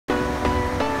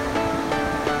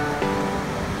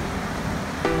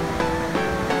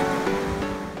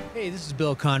Hey, this is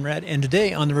Bill Conrad, and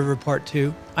today on the River Part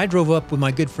 2, I drove up with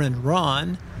my good friend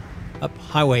Ron up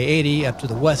Highway 80 up to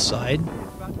the west side.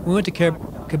 We went to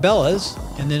Cabela's,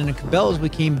 and then in Cabela's we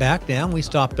came back down. We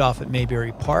stopped off at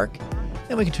Mayberry Park.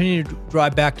 Then we continued to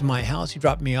drive back to my house. He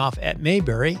dropped me off at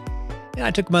Mayberry, and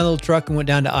I took my little truck and went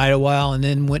down to Idlewild and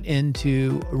then went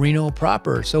into Reno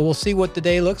proper. So we'll see what the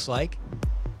day looks like.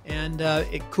 And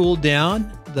it cooled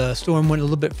down. The storm went a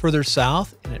little bit further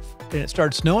south, and it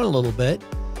started snowing a little bit.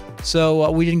 So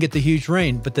we didn't get the huge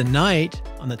rain. But the night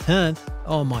on the 10th,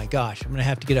 oh my gosh, I'm going to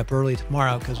have to get up early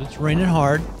tomorrow because it's raining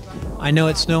hard. I know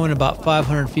it's snowing about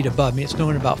 500 feet above me. It's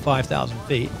snowing about 5,000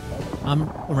 feet. I'm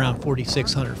around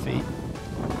 4,600 feet.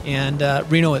 And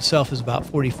Reno itself is about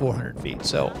 4,400 feet.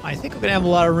 So I think we're going to have a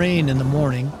lot of rain in the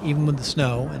morning, even with the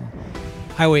snow. And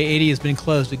Highway 80 has been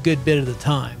closed a good bit of the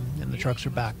time, and the trucks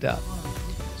are backed up.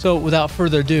 So without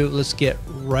further ado, let's get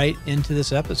right into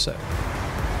this episode.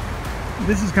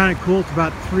 This is kind of cool. It's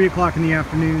about 3 o'clock in the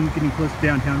afternoon, getting close to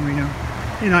downtown Reno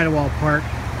in Idlewild Park.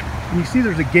 And you see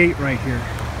there's a gate right here.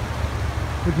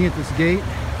 Looking at this gate.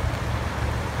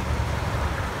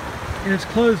 And it's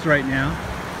closed right now.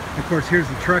 Of course, here's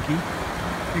the Truckee.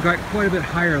 It got quite a bit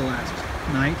higher last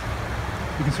night.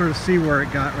 You can sort of see where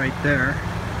it got right there.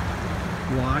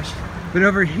 Washed. But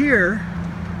over here,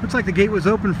 looks like the gate was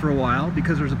open for a while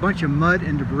because there's a bunch of mud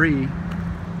and debris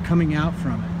coming out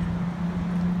from it.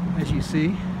 As you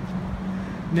see,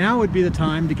 now would be the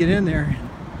time to get in there,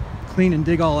 clean and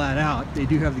dig all that out. They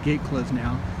do have the gate closed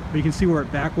now, but you can see where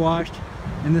it backwashed,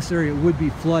 and this area would be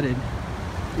flooded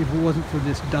if it wasn't for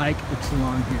this dike that's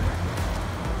along here.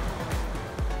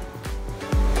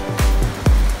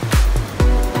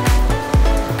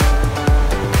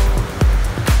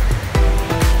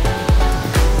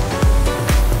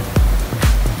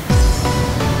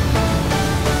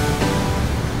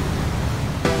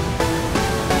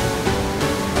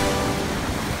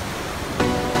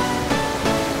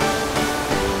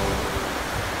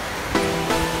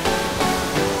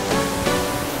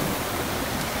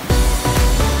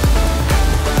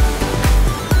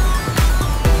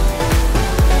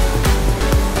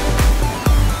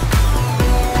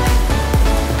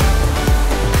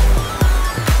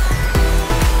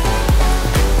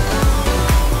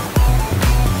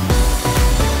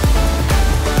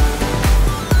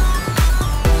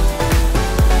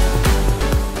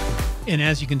 And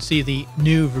as you can see, the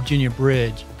new Virginia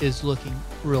Bridge is looking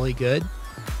really good.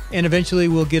 And eventually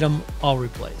we'll get them all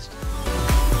replaced.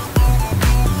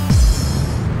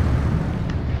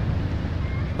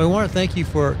 I want to thank you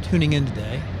for tuning in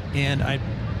today. And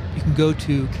you can go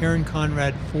to Karen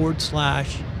Conrad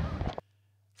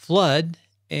 /flood.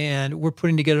 And we're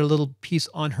putting together a little piece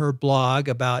on her blog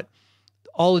about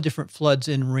all the different floods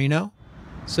in Reno.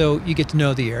 So you get to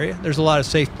know the area. There's a lot of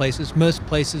safe places. Most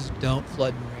places don't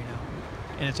flood in Reno.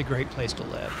 And it's a great place to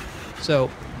live.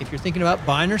 So if you're thinking about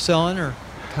buying or selling or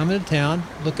coming to town,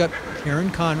 look up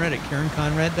Karen Conrad at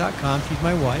KarenConrad.com. She's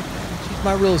my wife. She's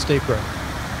my real estate broker.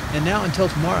 And now until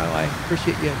tomorrow, I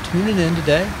appreciate you tuning in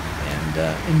today and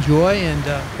enjoy, and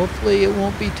hopefully it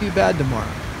won't be too bad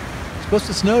tomorrow. It's supposed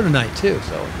to snow tonight too,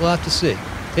 so we'll have to see.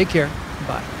 Take care.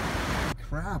 Bye.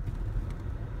 Crap.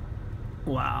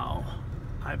 Wow.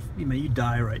 You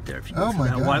die right there if you go through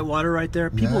that white water right there.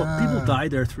 People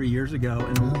died there 3 years ago,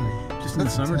 and just in the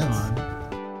summertime.